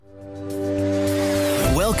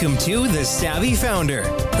Welcome to The Savvy Founder,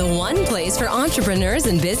 the one place for entrepreneurs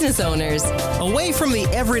and business owners. away from the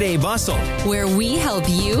everyday bustle. Where we help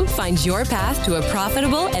you find your path to a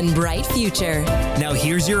profitable and bright future. Now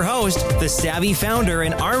here's your host, The Savvy Founder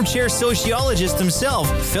and armchair sociologist himself,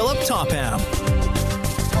 Philip Topham.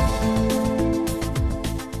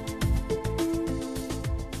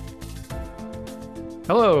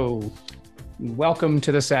 Hello, welcome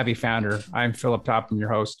to The Savvy Founder. I'm Philip Topham, your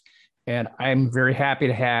host, and I'm very happy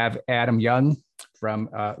to have Adam Young from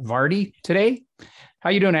Vardy today. How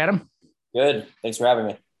you doing, Adam? Good. Thanks for having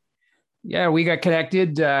me. Yeah, we got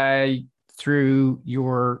connected through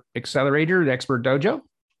your Accelerator, the Expert Dojo.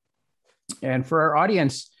 And for our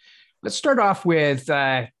audience, let's start off with,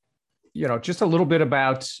 just a little bit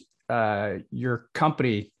about your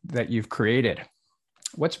company that you've created.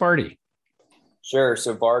 What's Vardy? Sure.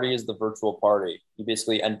 So Vardy is the virtual party. You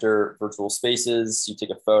basically enter virtual spaces, you take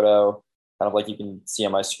a photo, kind of like you can see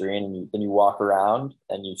on my screen, and then you walk around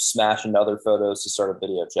and you smash into other photos to start a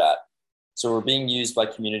video chat. So we're being used by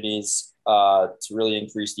communities to really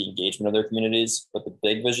increase the engagement of their communities. But the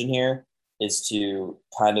big vision here is to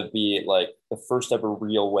kind of be like the first ever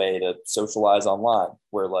real way to socialize online,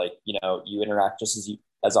 where you interact just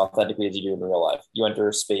as authentically as you do in real life. You enter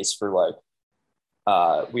a space for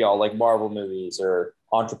we all like Marvel movies or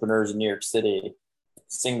entrepreneurs in New York City,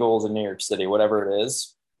 singles in New York City, whatever it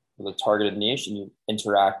is, with a targeted niche, and you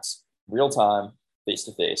interact real time, face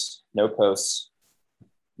to face, no posts,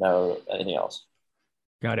 no anything else.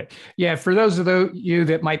 Got it. Yeah, for those of you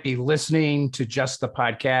that might be listening to just the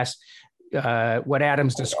podcast, what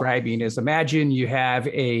Adam's describing is, imagine you have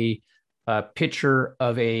a picture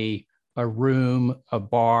of a room, a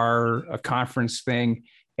bar, a conference thing,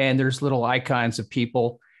 and there's little icons of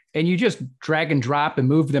people, and you just drag and drop and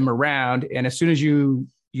move them around. And as soon as you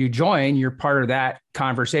join, you're part of that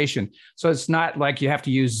conversation. So it's not like you have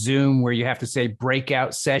to use Zoom where you have to say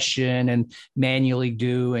breakout session and manually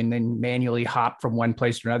do, and then manually hop from one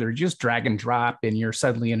place to another. You just drag and drop and you're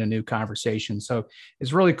suddenly in a new conversation. So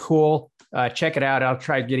it's really cool. Check it out. I'll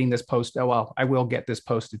try getting this post. I will get this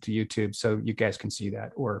posted to YouTube so you guys can see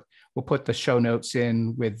that, or we'll put the show notes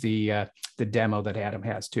in with the demo that Adam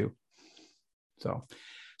has too.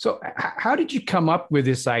 So how did you come up with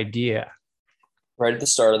this idea? Right at the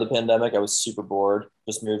start of the pandemic, I was super bored.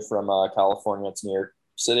 Just moved from California to New York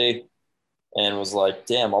City, and was like,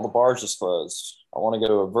 damn, all the bars just closed. I want to go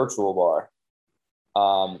to a virtual bar.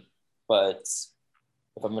 But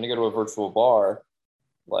if I'm going to go to a virtual bar,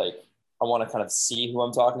 I want to kind of see who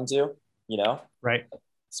I'm talking to, Right.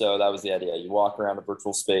 So that was the idea. You walk around a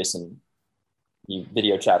virtual space and you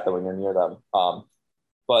video chat them when you're near them.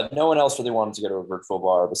 But no one else really wanted to go to a virtual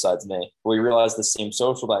bar besides me. We realized the same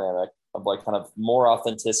social dynamic of kind of more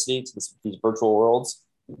authenticity to these virtual worlds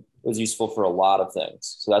was useful for a lot of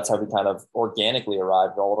things. So that's how we kind of organically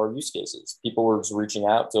arrived at all of our use cases. People were just reaching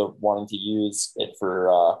out to wanting to use it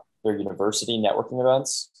for their university networking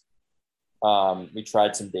events. We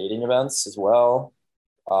tried some dating events as well,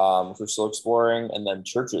 which we're still exploring. And then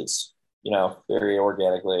churches, very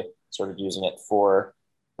organically started using it for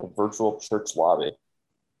a virtual church lobby.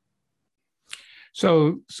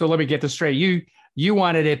 So let me get this straight. You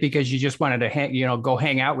wanted it because you just wanted to go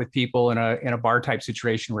hang out with people in a bar type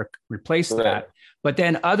situation, replace Right. that. But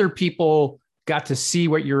then other people got to see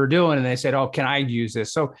what you were doing and they said, "Oh, can I use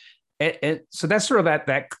this?" So that's sort of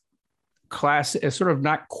that class is sort of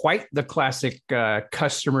not quite the classic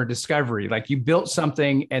customer discovery. Like you built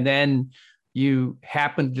something and then you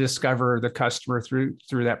happen to discover the customer through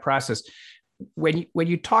that process. When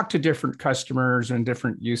you talk to different customers and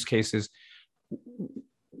different use cases,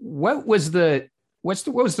 what was the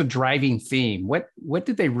driving theme? What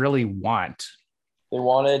did they really want? They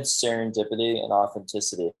wanted serendipity and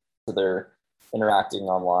authenticity so they're interacting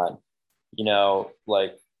online,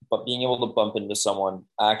 but being able to bump into someone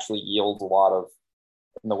actually yields a lot of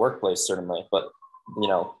in the workplace, certainly, but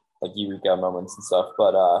like eureka moments and stuff.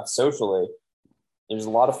 But socially, there's a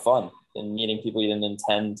lot of fun in meeting people you didn't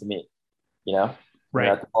intend to meet, Right. You're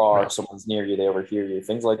at the bar, right. Someone's near you, they overhear you,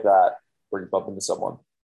 things like that, where you bump into someone.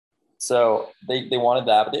 So they wanted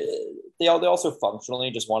that, but they also functionally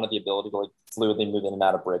just wanted the ability to fluidly move in and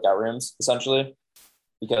out of breakout rooms, essentially,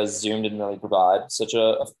 because Zoom didn't really provide such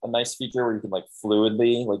a nice feature where you can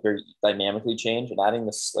fluidly, very dynamically change, and adding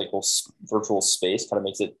this whole virtual space kind of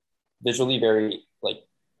makes it visually very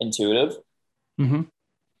intuitive. Mm-hmm.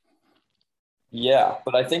 Yeah,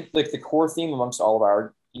 but I think the core theme amongst all of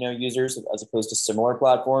our users, as opposed to similar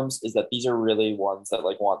platforms, is that these are really ones that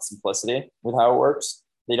want simplicity with how it works.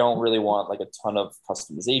 They don't really want a ton of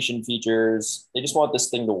customization features. They just want this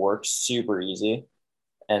thing to work super easy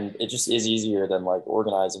And it just is easier than like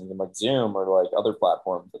organizing than like Zoom or like other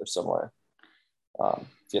platforms that are similar to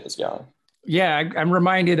get this going. Yeah, I'm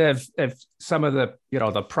reminded of some of the,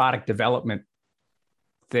 the product development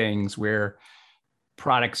things where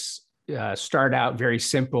products start out very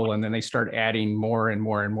simple and then they start adding more and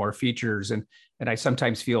more and more features. And I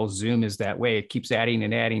sometimes feel Zoom is that way. It keeps adding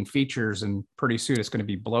and adding features, and pretty soon it's going to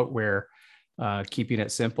be bloatware. Keeping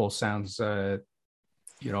it simple sounds,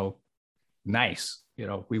 nice.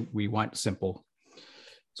 We want simple.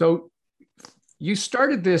 So you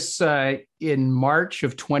started this in March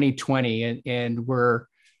of 2020, and we're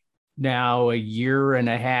now a year and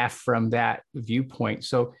a half from that viewpoint.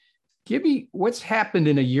 So give me what's happened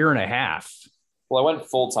in a year and a half. Well, I went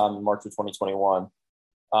full time in March of 2021.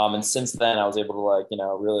 And since then, I was able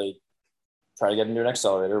to really try to get into an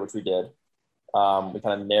accelerator, which we did. We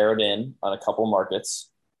kind of narrowed in on a couple markets,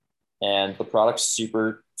 and the product's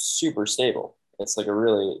super, super stable. It's like a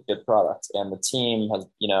really good product. And the team has,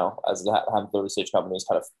 as the early stage companies,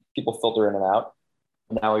 kind of people filter in and out.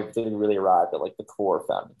 And now we've really arrived at like the core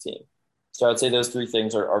founding team. So I'd say those three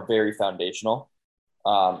things are very foundational.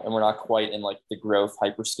 And we're not quite in like the growth,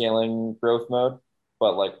 hyperscaling growth mode,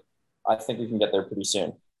 but like, I think we can get there pretty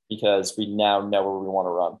soon because we now know where we want to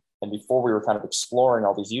run. And before we were kind of exploring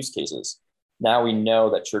all these use cases, now we know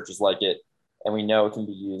that churches like it, and we know it can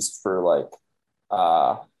be used for like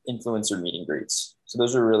influencer meet and greets. So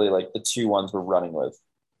those are really like the two ones we're running with.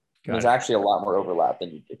 There's actually a lot more overlap than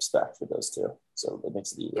you'd expect for those two. So it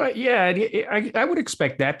makes it easier. Yeah, I would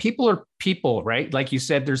expect that. People are people, right? Like you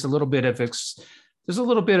said, there's a little bit of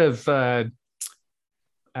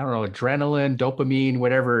I don't know, adrenaline, dopamine,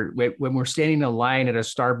 whatever. When we're standing in a line at a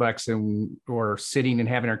Starbucks or sitting and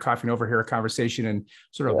having our coffee and overhear a conversation and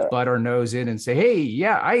sort of butt our nose in and say, "Hey,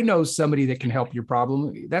 yeah, I know somebody that can help your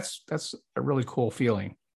problem." That's a really cool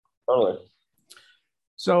feeling. Totally.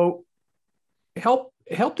 So help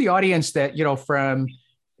the audience that, from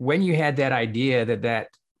when you had that idea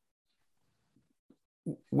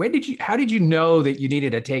how did you know that you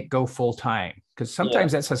needed to go full time? Because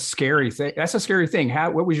sometimes that's a scary thing.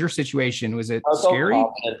 What was your situation? Was it scary?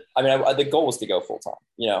 I mean, the goal was to go full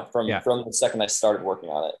time, from the second I started working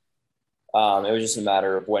on it. It was just a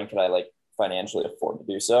matter of when could I like financially afford to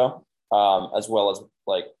do so, as well as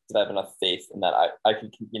like, did I have enough faith in that I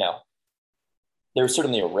could, there was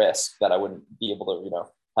certainly a risk that I wouldn't be able to,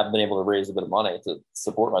 haven't been able to raise a bit of money to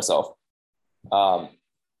support myself, or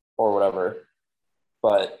whatever.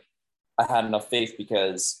 But I had enough faith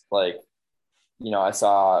because I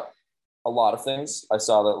saw a lot of things. I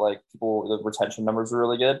saw that like the retention numbers were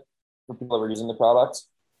really good for people that were using the product.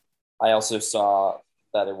 I also saw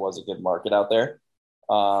that it was a good market out there,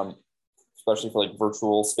 especially for like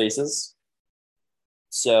virtual spaces.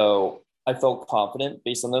 So I felt confident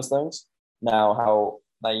based on those things. Now, how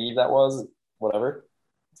naive that was, whatever,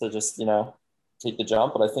 to just, take the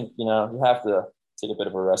jump. But I think, you have to take a bit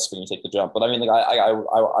of a risk when you take the jump. But I mean, like, I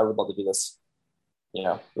would love to do this,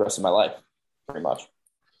 the rest of my life, pretty much.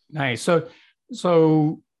 Nice.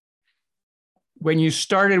 So when you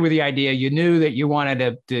started with the idea, you knew that you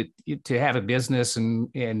wanted to have a business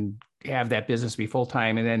and have that business be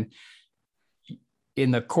full-time. And then in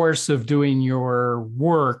the course of doing your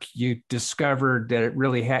work, you discovered that it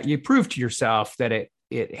really you proved to yourself that it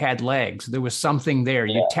had legs. There was something there.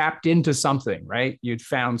 You tapped into something, right? You'd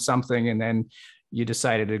found something, and then you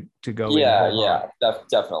decided to go.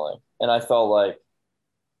 Definitely. And I felt like,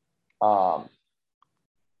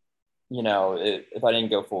 if I didn't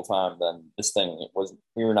go full time, then this thing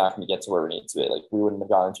we were not going to get to where we need to be. Like, we wouldn't have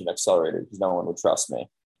gone into an accelerator because no one would trust me.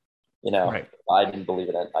 Right. I didn't believe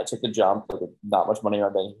in it. I took the jump with not much money in my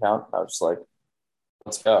bank account. I was just like,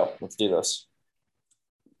 let's go. Let's do this.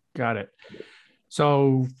 Got it.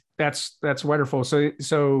 So that's wonderful.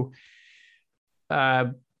 So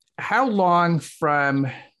how long from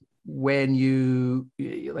when you,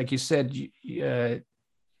 like you said,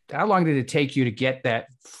 how long did it take you to get that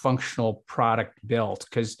functional product built?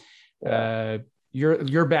 Because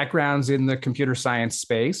your background's in the computer science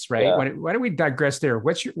space, right? Yeah. Why don't we digress there?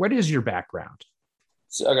 What is your background?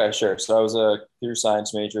 Okay, sure. So I was a computer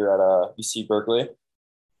science major at UC Berkeley,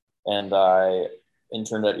 and I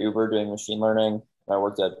interned at Uber doing machine learning. And I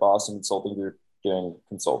worked at Boston Consulting Group doing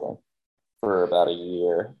consulting for about a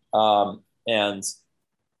year. And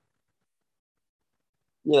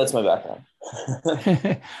yeah, that's my background.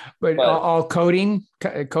 but all coding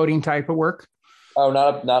type of work? Oh,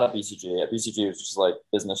 not at BCG. At BCG, it was just like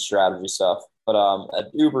business strategy stuff. But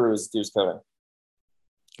at Uber, it was coding.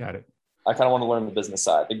 Got it. I kind of want to learn the business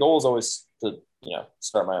side. The goal is always to,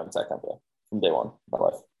 start my own tech company from day one of my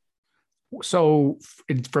life. So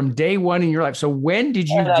from day one in your life. So when did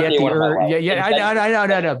you Not get day the one of my urge? life. Yeah.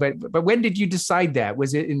 I know. But when did you decide that?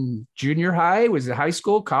 Was it in junior high? Was it high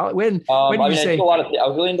school, college? When did you I did a say? lot of, I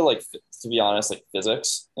was really into like, to be honest, like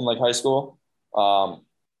physics in like high school.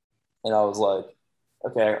 And I was like,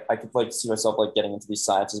 okay, I could like see myself like getting into these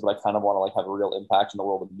sciences, but I kind of want to like have a real impact in the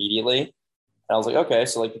world immediately. And I was like, okay,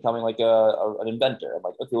 so like becoming like an inventor. I'm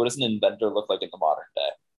like, okay, what does an inventor look like in the modern day?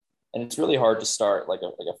 And it's really hard to start like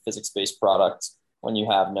a physics-based product when you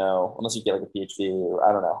have no, unless you get like a PhD or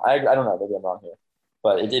I don't know. I don't know, maybe I'm wrong here.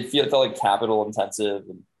 But it felt like capital intensive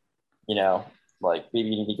and, you know, like maybe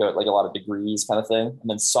you need to go like a lot of degrees kind of thing. And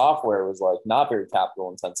then software was like not very capital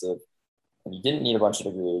intensive and you didn't need a bunch of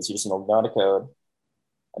degrees. You just need to know how to code.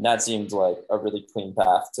 And that seemed like a really clean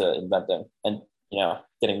path to inventing and, you know,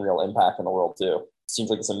 getting real impact in the world too. Seems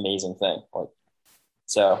like this amazing thing. Like,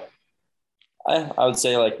 so I would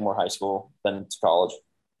say like more high school than to college.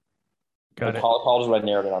 Got it. College is what I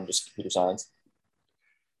narrowed it on just computer science.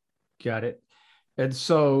 Got it. And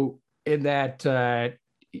so in that,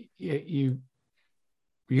 you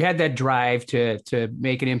had that drive to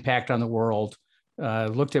make an impact on the world,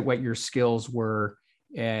 looked at what your skills were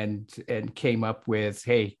and came up with,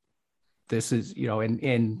 hey, this is, you know,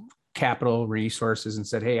 in capital resources and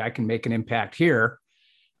said, hey, I can make an impact here.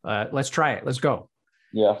 Let's try it. Let's go.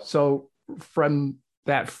 Yeah. So from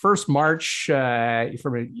that first March, from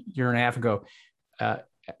a year and a half ago,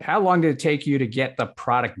 how long did it take you to get the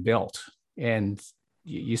product built? And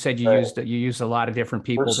you said you used a lot of different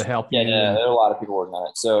people to help you. Yeah, there are a lot of people working on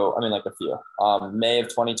it. So, I mean, like a few. May of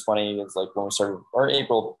 2020 is like when we started, or late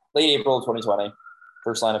April of 2020,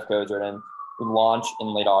 first line of code's written. We launched in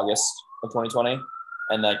late August of 2020.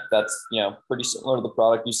 And like that's, you know, pretty similar to the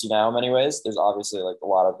product you see now in many ways. There's obviously like a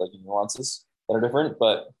lot of like nuances that are different,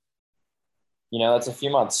 but you know, that's a few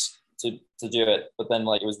months to do it. But then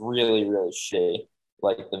like it was really, really shitty.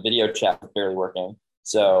 Like the video chat was barely working.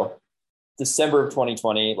 So December of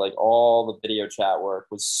 2020, like all the video chat work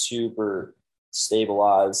was super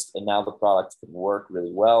stabilized and now the product could work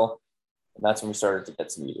really well. And that's when we started to get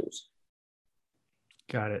some users.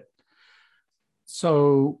 Got it.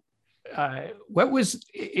 So what was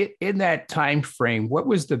in that time frame? What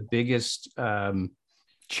was the biggest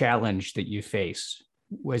challenge that you faced?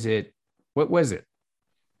 What was it?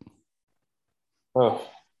 Oh,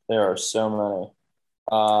 there are so many.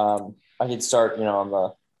 I could start, you know, on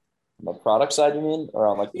the product side, you mean, or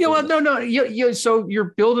on like Well, no. So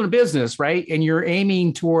you're building a business, right? And you're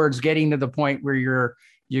aiming towards getting to the point where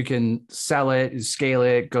you can sell it, scale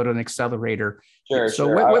it, go to an accelerator. So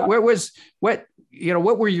what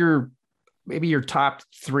were your maybe your top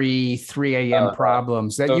 3 a.m.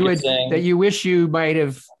 problems that you wish you might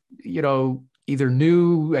have, you know, either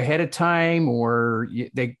knew ahead of time or you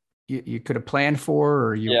could have planned for,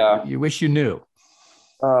 or you wish you knew?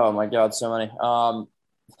 Oh my God, so many. I'll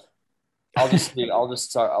just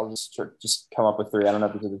come up with 3. I don't know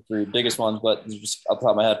if these are the 3 biggest ones, but these are just off the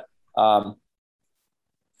top of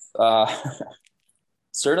my head.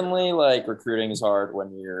 Certainly like recruiting is hard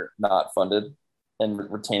when you're not funded,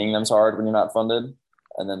 and retaining them is hard when you're not funded.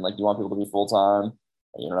 And then like you want people to be full-time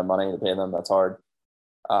and you don't have money to pay them. That's hard.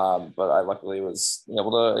 But I luckily was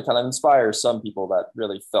able to kind of inspire some people that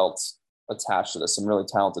really felt attached to this, some really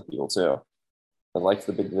talented people too. I liked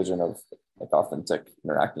the big vision of like authentic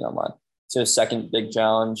interacting online. So second big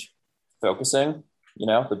challenge, focusing, you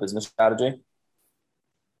know, the business strategy,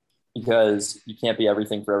 because you can't be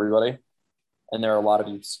everything for everybody. And there are a lot of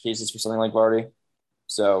use cases for something like Vardy.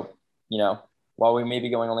 So, you know, while we may be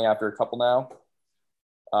going only after a couple now,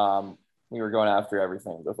 we were going after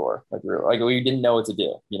everything before. Like we didn't know what to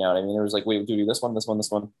do. You know what I mean? It was like, wait, do this one, this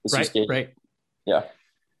use case. Right. Yeah.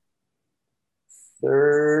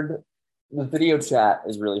 Third, the video chat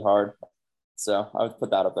is really hard. So I would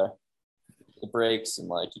put that up there. It breaks and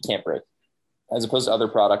like you can't break. As opposed to other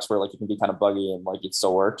products where like it can be kind of buggy and like it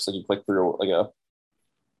still works. Like you click through like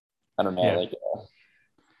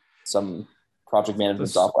some project management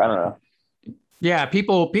software. I don't know. Yeah,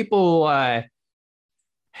 people.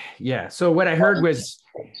 Yeah. So what I heard was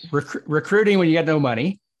recruiting when you got no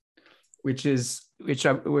money, which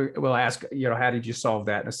we'll ask. You know, how did you solve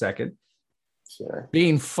that in a second? Sure.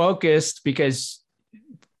 Being focused, because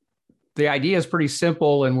the idea is pretty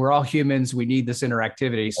simple, and we're all humans. We need this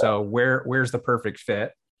interactivity. So where's the perfect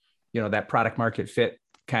fit? You know, that product market fit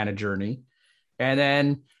kind of journey, and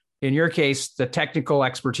then in your case, the technical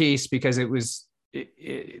expertise, because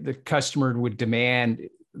the customer would demand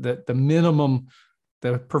the minimum,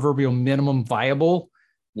 the proverbial minimum viable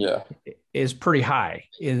is pretty high,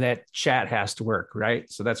 in that chat has to work, right?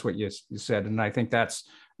 So that's what you said. And I think that's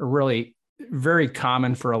a really very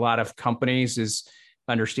common for a lot of companies is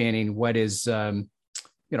understanding what is, their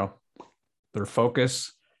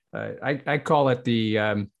focus. I call it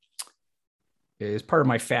as part of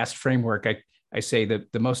my FAST framework. I say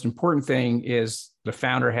that the most important thing is the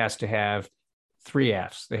founder has to have 3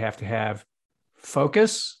 F's. They have to have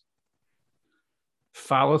focus,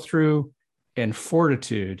 follow through, and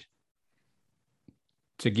fortitude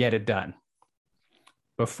to get it done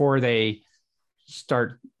before they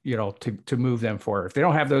start, to move them forward. If they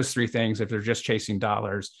don't have those 3 things, if they're just chasing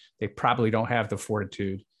dollars, they probably don't have the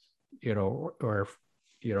fortitude, or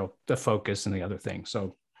the focus and the other things.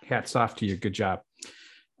 So hats off to you. Good job.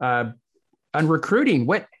 On recruiting,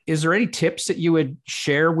 what is there any tips that you would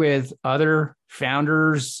share with other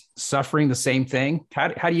founders suffering the same thing? How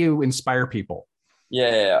do you inspire people?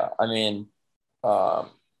 Yeah. I mean,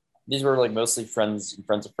 these were like mostly friends and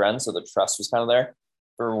friends of friends. So the trust was kind of there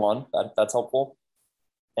for one, that's helpful.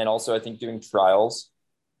 And also I think doing trials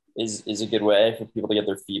is a good way for people to get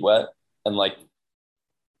their feet wet and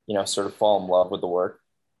sort of fall in love with the work.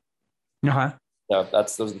 Uh-huh. So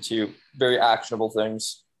those are the 2 very actionable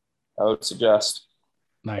things I would suggest.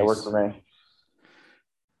 Nice. That worked for me.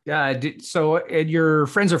 Yeah. So and your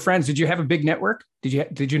friends of friends, did you have a big network?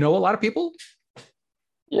 Did you know a lot of people?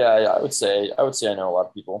 Yeah, I would say I know a lot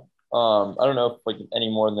of people. I don't know if any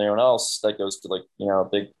more than anyone else that goes to a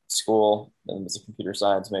big school and it's a computer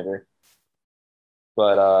science major.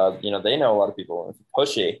 But they know a lot of people. And if you're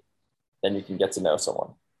pushy, then you can get to know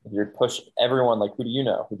someone. If you're push everyone, who do you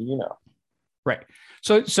know? Who do you know? Right.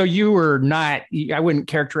 So you were not, I wouldn't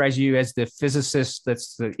characterize you as the physicist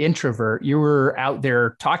that's the introvert. You were out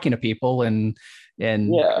there talking to people and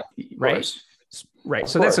yeah, right. Right.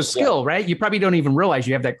 So course, that's a skill, right? You probably don't even realize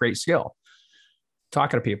you have that great skill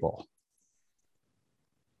talking to people.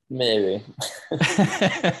 Maybe.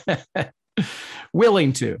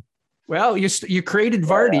 Willing to. Well, you created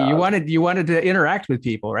Vardy. Yeah. You wanted to interact with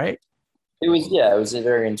people, right? It was a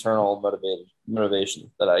very internal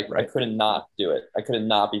motivation that I couldn't not do it. I couldn't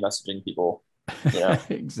not be messaging people,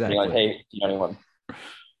 Exactly. being like, hey, do you know anyone?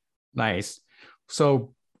 Nice.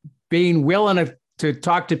 So being willing to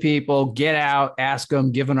talk to people, get out, ask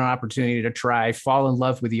them, give them an opportunity to try, fall in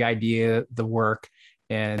love with the idea, the work.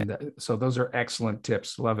 And so those are excellent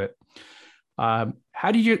tips. Love it. How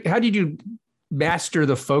did you master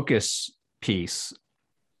the focus piece?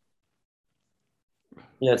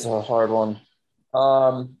 Yeah, it's a hard one.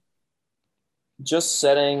 Just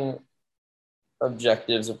setting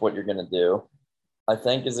objectives of what you're going to do, I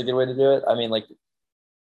think, is a good way to do it. I mean,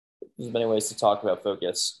 there's many ways to talk about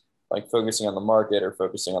focus, focusing on the market or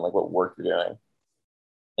focusing on what work you're doing,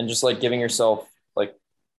 and just giving yourself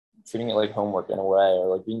treating it like homework in a way,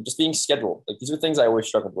 or being scheduled. These are things I always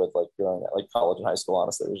struggled with during college and high school.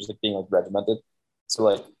 Honestly, it was just being regimented. So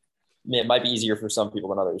it might be easier for some people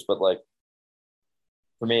than others, but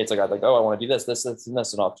for me, it's I want to do this, and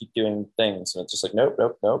this, and I'll keep doing things. And it's just nope.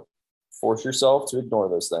 Force yourself to ignore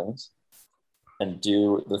those things and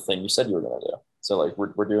do the thing you said you were going to do. So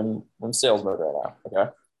we're in sales mode right now.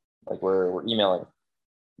 Okay. We're emailing.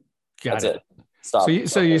 Got That's it. Stop.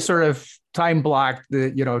 So you sort of time blocked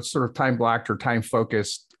or time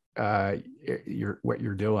focused what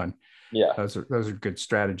you're doing. Yeah. Those are good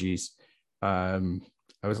strategies. I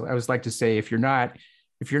always like to say, if you're not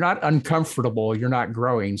uncomfortable, you're not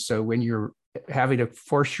growing. So when you're having to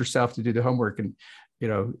force yourself to do the homework and,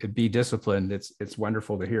 be disciplined, it's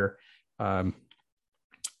wonderful to hear.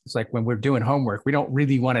 It's like when we're doing homework, we don't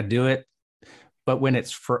really want to do it, but when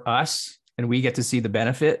it's for us and we get to see the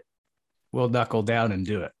benefit, we'll knuckle down and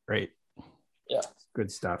do it. Right. Yeah.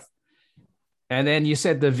 Good stuff. And then you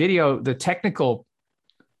said the technical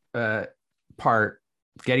part,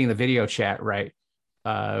 getting the video chat right.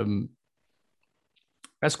 That's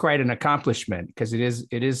quite an accomplishment because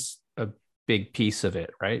it is a big piece of it,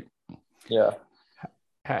 right? Yeah.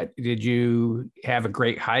 Did you have a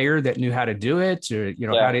great hire that knew how to do it, or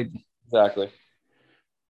how did exactly?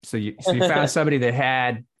 So you found somebody that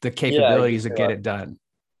had the capabilities to get it done.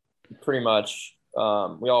 Pretty much. We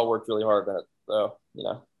all worked really hard at it, though.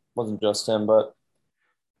 It wasn't just him, but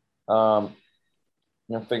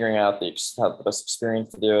figuring out the best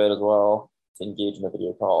experience to do it as well, to engage in a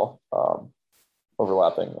video call,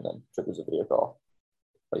 overlapping, and then triggers a video call.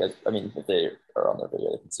 If they are on their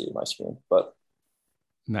video, they can see my screen. But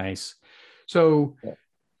nice. So,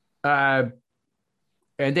 and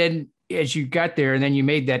then as you got there, and then you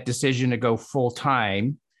made that decision to go full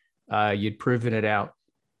time, you'd proven it out.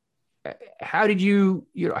 How did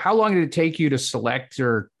how long did it take you to select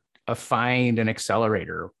or find an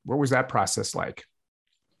accelerator? What was that process like?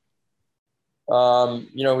 We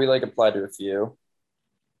applied to a few,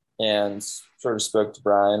 and sort of spoke to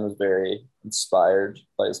Brian, was very inspired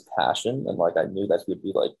by his passion. And like, I knew that he would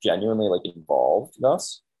be like genuinely like involved in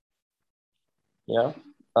us,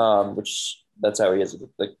 which that's how he is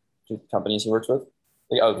with like the companies he works with.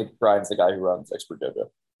 Like Brian's the guy who runs Expert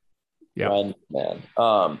Dojo. Yeah. Brian, man.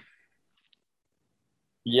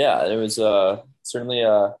 Yeah, it was certainly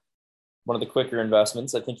one of the quicker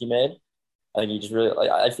investments I think he made. I think he just really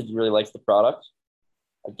like, I think he really likes the product.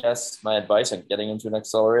 I guess my advice on getting into an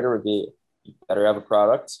accelerator would be you better have a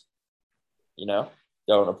product.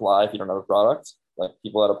 Don't apply if you don't have a product. Like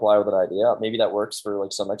people that apply with an idea, maybe that works for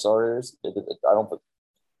like some accelerators. I don't think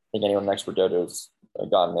anyone in Expert Dojo has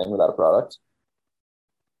gotten in without a product.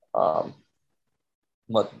 But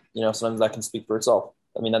sometimes that can speak for itself.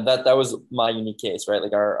 I mean, that was my unique case, right?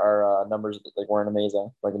 Like our numbers like weren't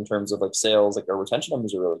amazing, like in terms of like sales, like our retention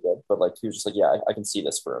numbers are really good, but like he was just like, yeah, I can see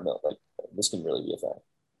this for a minute. Like this can really be a thing.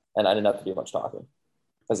 And I didn't have to do much talking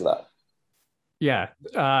because of that. Yeah,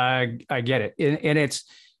 I get it. And it's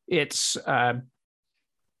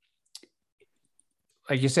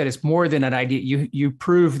like you said, it's more than an idea. You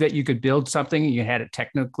proved that you could build something. You had it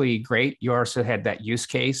technically great. You also had that use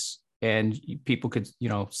case, and people could,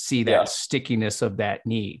 see that stickiness of that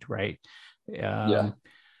need, right? And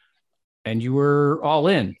you were all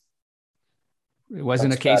in. It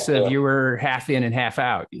wasn't a case of you were half in and half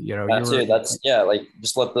out. Like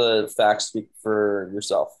just let the facts speak for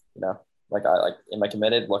yourself. Like am I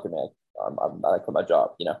committed? Look at me. I quit my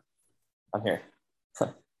job. I'm here.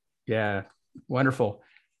 Yeah, wonderful.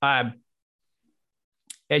 As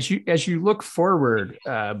you look forward,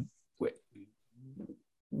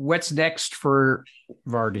 what's next for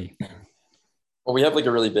Vardy? Well, we have like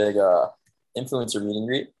a really big influencer meet and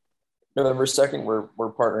greet. November 2nd,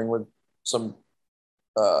 we're partnering with some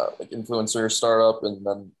like influencer startup and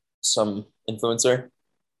then some influencer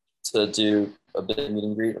to do a big meet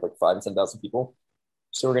and greet of like 5,000 to 10,000 people.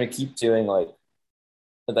 So we're going to keep doing like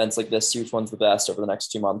events like this, see which one's the best over the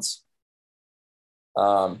next 2 months.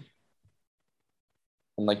 And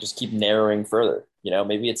like just keep narrowing further.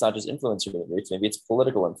 Maybe it's not just influencer meet and greets, maybe it's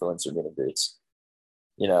political influencer meet and greets.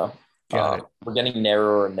 We're getting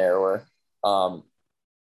narrower and narrower. And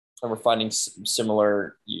we're finding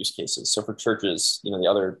similar use cases. So for churches, the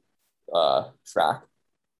other track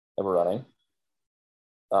that we're running,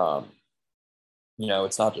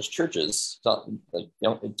 it's not just churches. It's not like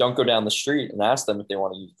don't go down the street and ask them if they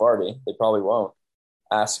want to use Vardy. They probably won't.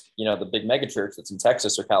 Ask the big mega church that's in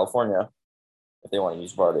Texas or California if they want to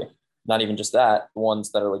use Vardy. Not even just that, the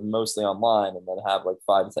ones that are like mostly online and then have like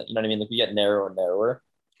 5 to 10. You know what I mean? Like we get narrower and narrower.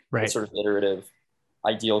 Right. Sort of iterative,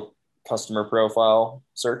 ideal customer profile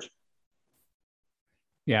search.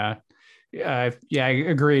 Yeah. I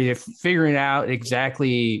agree. If figuring out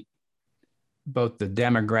exactly both the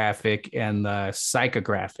demographic and the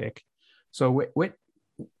psychographic. So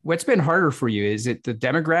what's been harder for you? Is it the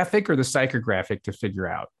demographic or the psychographic to figure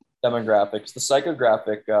out? Demographics. The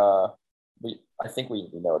psychographic, I think we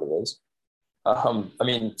know what it is. I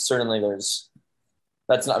mean, certainly it's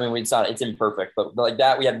imperfect, but like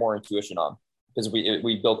that we had more intuition on because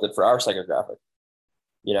we built it for our psychographic,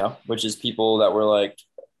 which is people that were like,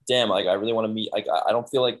 damn, like I really want to meet, like I don't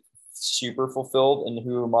feel like super fulfilled in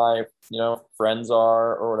who my, friends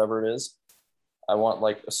are or whatever it is. I want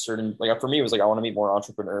like a certain, like for me, it was like, I want to meet more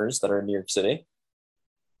entrepreneurs that are in New York City.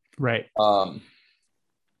 Right.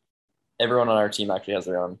 Everyone on our team actually has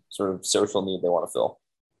their own sort of social need they want to fill,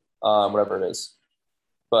 whatever it is.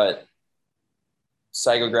 But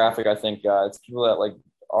psychographic, I think it's people that like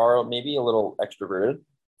are maybe a little extroverted.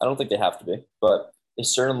 I don't think they have to be, but they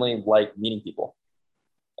certainly like meeting people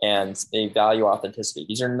and they value authenticity.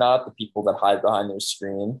 These are not the people that hide behind their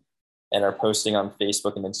screen and are posting on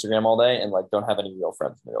Facebook and Instagram all day and like don't have any real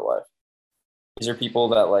friends in real life. These are people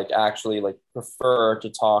that like actually like prefer to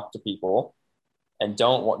talk to people and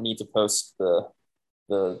don't need to post the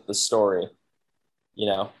story,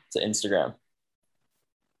 to Instagram.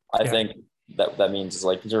 I think that means is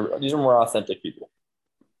like these are more authentic people.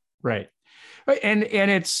 Right. And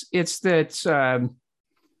it's that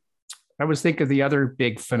I was thinking of the other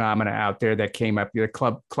big phenomena out there that came up, the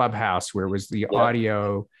Clubhouse, where it was the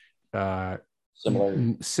audio,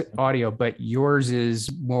 similar audio, but yours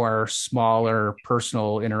is more smaller,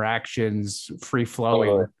 personal interactions, free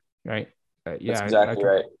flowing, right? That's exactly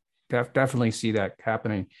right. Definitely see that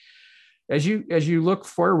happening. As you look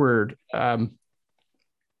forward,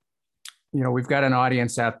 we've got an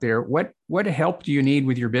audience out there. What help do you need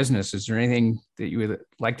with your business? Is there anything that you would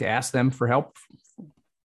like to ask them for help?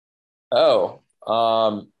 Oh,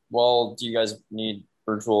 well, do you guys need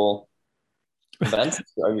virtual events.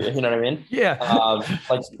 You know what I mean? Yeah.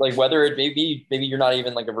 Like whether it maybe you're not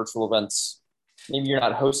even like a virtual events, maybe you're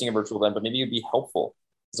not hosting a virtual event, but maybe it'd be helpful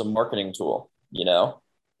as a marketing tool, you know,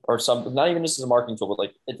 or some, not even just as a marketing tool,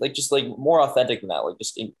 but like just like more authentic than that, like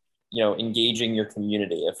just engaging your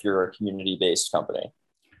community if you're a community based company.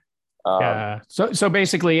 Yeah. So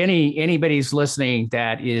basically, anybody's listening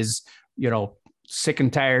that is, sick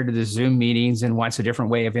and tired of the Zoom meetings and wants a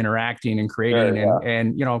different way of interacting and creating, Sure,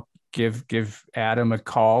 and give Adam a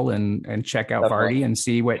call and check out definitely. Vardy and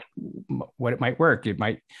see what it might work. You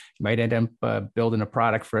might end up building a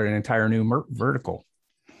product for an entire new vertical.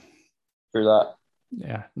 Through that.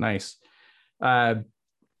 Yeah, nice.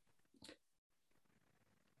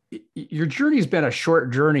 Your journey's been a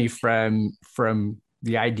short journey from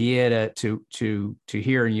the idea to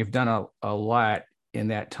here, and you've done a lot in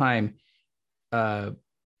that time.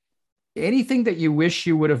 Anything that you wish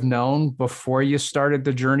you would have known before you started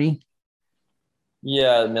the journey?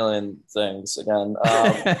 Yeah, a million things again.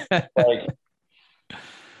 Like,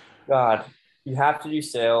 God, you have to do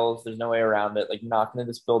sales. There's no way around it. Like, you're not going to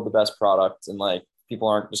just build the best product and like people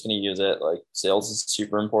aren't just going to use it. Like, sales is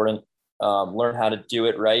super important. Learn how to do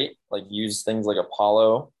it right. Like, use things like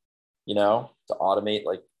Apollo, to automate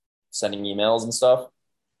like sending emails and stuff.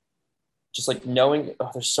 Just like knowing,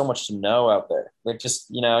 there's so much to know out there. Like, just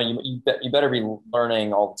you better be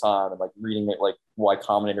learning all the time and like reading like Y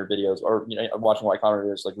Combinator videos, or watching Y Combinator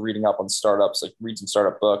videos, like reading up on startups, like read some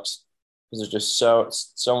startup books, because there's just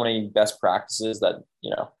so many best practices that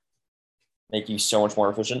make you so much more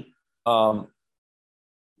efficient. What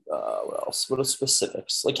else? What are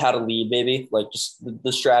specifics? Like how to lead, maybe. Like just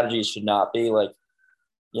the strategies should not be like,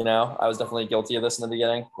 I was definitely guilty of this in the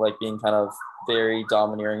beginning, like being kind of very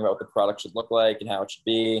domineering about what the product should look like and how it should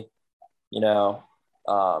be,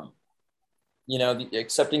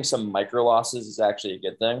 accepting some micro losses is actually a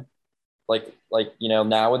good thing.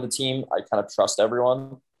 Now with the team, I kind of trust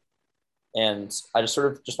everyone, and I just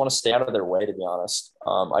sort of just want to stay out of their way, to be honest.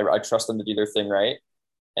 I trust them to do their thing right.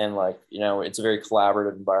 And it's a very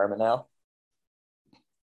collaborative environment now.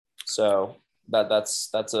 So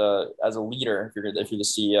that's as a leader, if you're the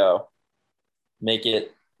CEO, make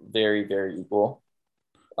it very, very equal.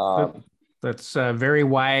 That's very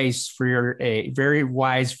wise for your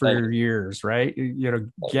your years, right?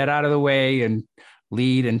 Get out of the way and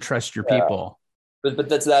lead and trust your people. But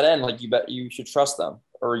that's that end. Like you should trust them,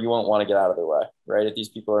 or you won't want to get out of their way, right? If these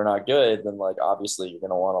people are not good, then like obviously you're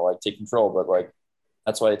gonna want to like take control. But like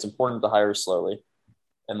that's why it's important to hire slowly,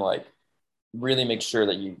 and like really make sure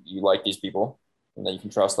that you like these people and that you can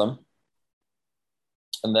trust them,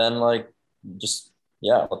 and then like just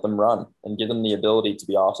let them run and give them the ability to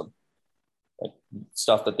be awesome, like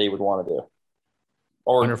stuff that they would want to do.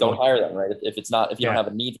 Or Wonderful. Don't hire them, right? If you don't have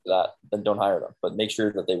a need for that, then don't hire them. But make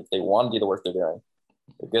sure that they want to do the work they're doing,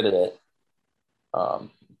 they're good at it,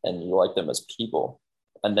 and you like them as people,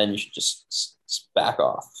 and then you should just back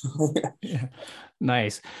off. Yeah.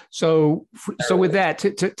 Nice. So with that,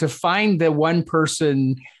 to find the one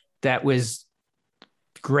person that was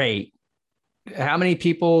great, how many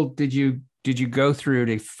people did you go through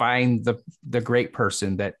to find the great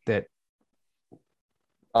person that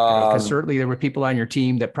because certainly there were people on your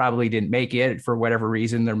team that probably didn't make it for whatever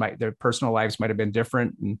reason. Their personal lives might have been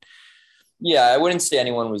different. And I wouldn't say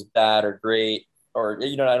anyone was bad or great, or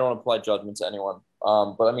I don't apply judgment to anyone.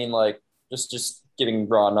 But I mean, like just giving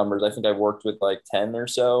raw numbers, I think I've worked with like 10 or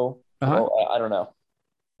so. Uh-huh. Well, I don't know.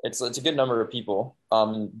 It's a good number of people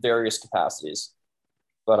in various capacities,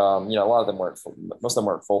 but a lot of them most of them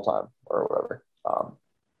weren't full time or whatever.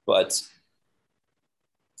 But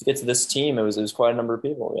to get to this team, it was quite a number of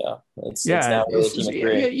people. Yeah. It's now really a team of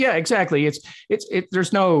three. Yeah, exactly.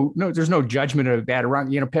 There's no judgment of that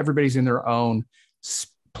around, everybody's in their own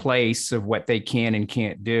place of what they can and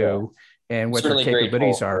can't do and what certainly their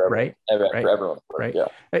capabilities are. Right. For everyone. Right. Yeah.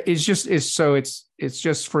 It's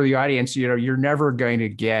just for the audience, you're never going to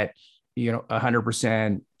get,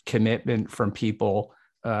 100% commitment from people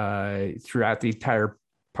throughout the entire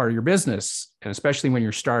part of your business. And especially when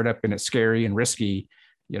you're startup and it's scary and risky,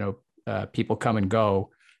 people come and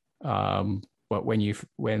go. But when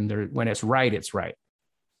it's right, it's right.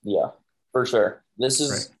 Yeah, for sure. This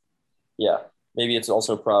is, maybe it's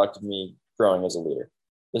also a product of me growing as a leader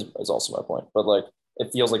is also my point. But like,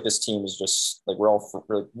 it feels like this team is just like, we're all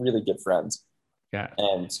really good friends. Yeah.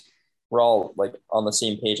 And we're all like on the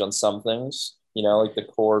same page on some things, like the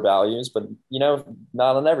core values, but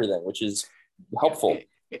not on everything, which is helpful.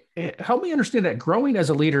 Help me understand that growing as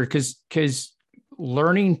a leader, because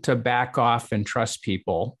learning to back off and trust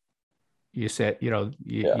people, you said, you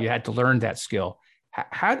had to learn that skill.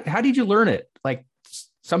 How did you learn it? Like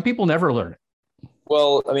some people never learn it.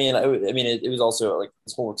 Well, I mean, it was also like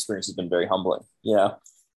this whole experience has been very humbling, you know.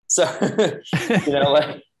 So, you know,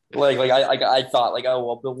 I thought like, oh,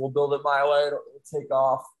 well, we'll build it my way, it'll take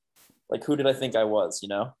off. Like, who did I think I was? You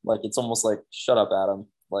know, like it's almost like, shut up, Adam.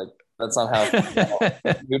 Like that's not how.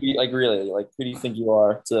 Who do you, like really like who do you think you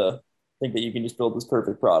are to think that you can just build this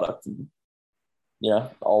perfect product and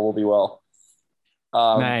all will be well.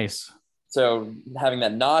 Nice. So having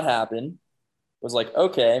that not happen was like,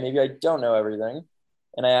 okay, maybe I don't know everything,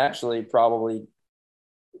 and I actually probably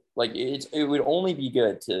like it would only be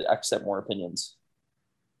good to accept more opinions,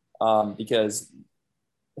 because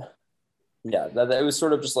yeah, that it was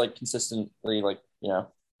sort of just like consistently like we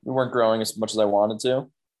weren't growing as much as I wanted to, and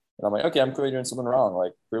I'm like, okay, I'm clearly doing something wrong.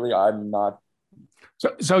 Like really, I'm not.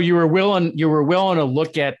 So you were willing to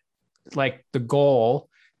look at like the goal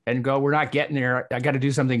and go, we're not getting there. I got to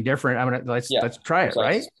do something different. Let's try it,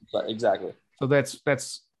 right? Exactly. So that's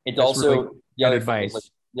it's also really the other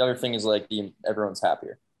advice. The other thing is like everyone's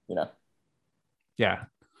happier, Yeah.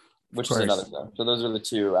 Which is another thing. So those are the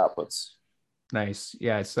two outputs. Nice.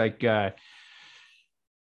 Yeah. It's like,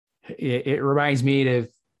 it reminds me of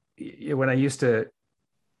when I used to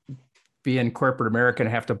be in corporate America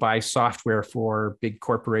and have to buy software for big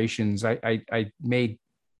corporations. I made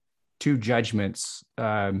two judgments.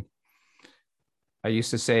 I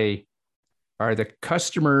used to say, are the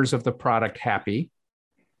customers of the product happy?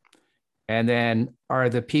 And then are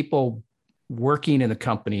the people working in the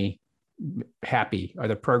company happy? Are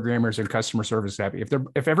the programmers and customer service happy?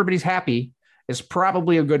 If everybody's happy, it's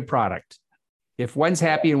probably a good product. If one's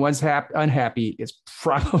happy and one's unhappy, it's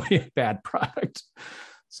probably a bad product.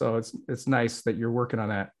 So it's nice that you're working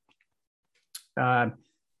on that.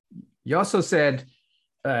 You also said,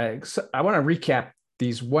 so I want to recap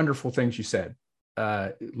these wonderful things you said: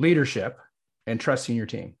 leadership and trusting your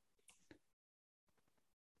team,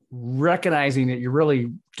 recognizing that you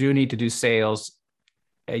really do need to do sales,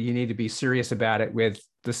 and you need to be serious about it with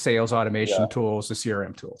the sales automation tools, the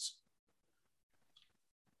CRM tools,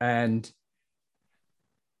 and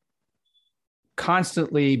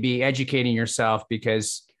constantly be educating yourself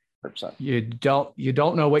because 100%. you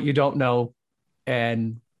don't know what you don't know,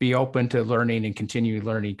 and be open to learning and continue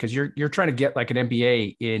learning, because you're trying to get like an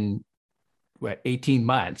MBA in 18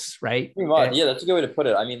 months, right? Yeah, that's a good way to put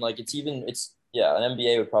it. I mean, like an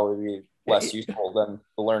MBA would probably be less useful than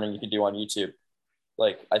the learning you could do on YouTube.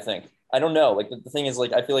 Like, I think, I don't know. Like the thing is,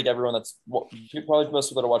 like, I feel like everyone probably most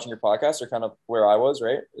people that are watching your podcast are kind of where I was,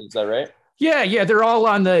 right? Is that right? Yeah. They're all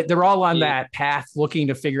on that path, looking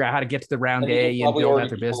to figure out how to get to the round A and build out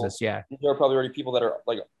their business. Yeah. There are probably already people that are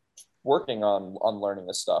like working on learning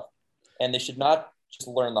this stuff, and they should not just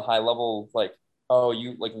learn the high level, like, oh,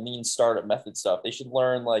 you like lean startup method stuff. They should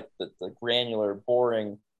learn like the granular,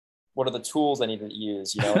 boring, what are the tools I need to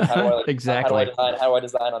use? How do I exactly. How do I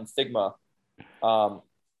design on Figma?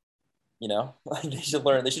 They should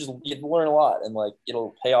learn. They should just learn a lot, and like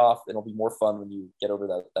it'll pay off. And it'll be more fun when you get over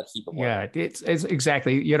that heap of work. Yeah, it's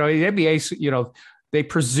exactly. The MBAs, they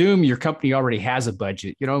presume your company already has a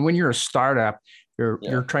budget. When you're a startup,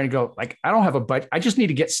 you're trying to go like, I don't have a budget. I just need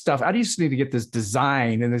to get stuff. I just need to get this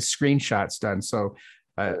design and the screenshots done. So,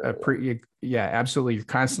 absolutely. You're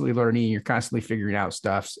constantly learning. You're constantly figuring out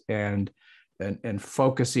stuff and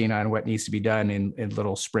focusing on what needs to be done in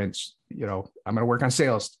little sprints. I'm going to work on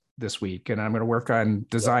sales this week, and I'm going to work on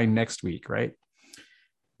design next week. Right.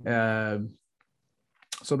 So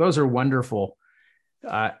those are wonderful.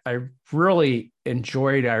 I really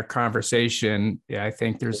enjoyed our conversation. I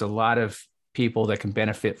think there's a lot of people that can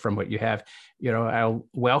benefit from what you have. I'll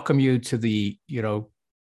welcome you to the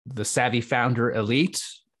Savvy Founder Elite.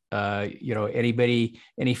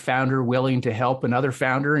 Any founder willing to help another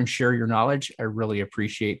founder and share your knowledge, I really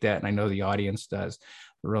appreciate that. And I know the audience does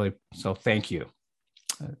really. So thank you.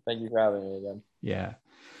 Thank you for having me again. Yeah.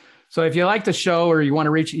 So if you like the show, or you want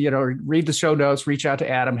to read the show notes, reach out to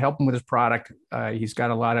Adam, help him with his product. He's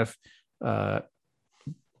got a lot of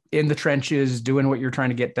in the trenches doing what you're trying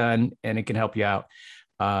to get done, and it can help you out.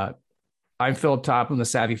 I'm Philip Topham, the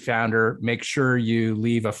Savvy Founder. Make sure you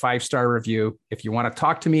leave a 5-star review. If you want to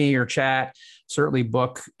talk to me or chat, certainly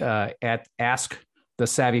book at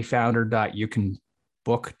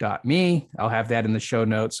askthesavvyfounder.youcanbook.me. I'll have that in the show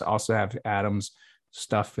notes. Also have Adam's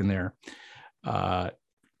stuff in there.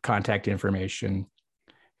 Contact information.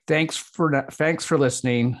 Thanks for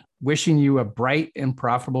listening. Wishing you a bright and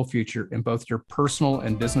profitable future in both your personal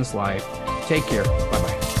and business life. Take care.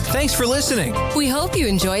 Bye-bye. Thanks for listening. We hope you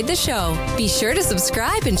enjoyed the show. Be sure to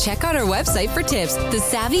subscribe and check out our website for tips,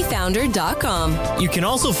 thesavvyfounder.com. You can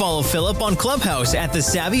also follow Philip on Clubhouse at The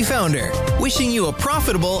Savvy Founder. Wishing you a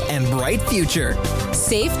profitable and bright future.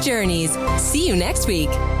 Safe journeys. See you next week.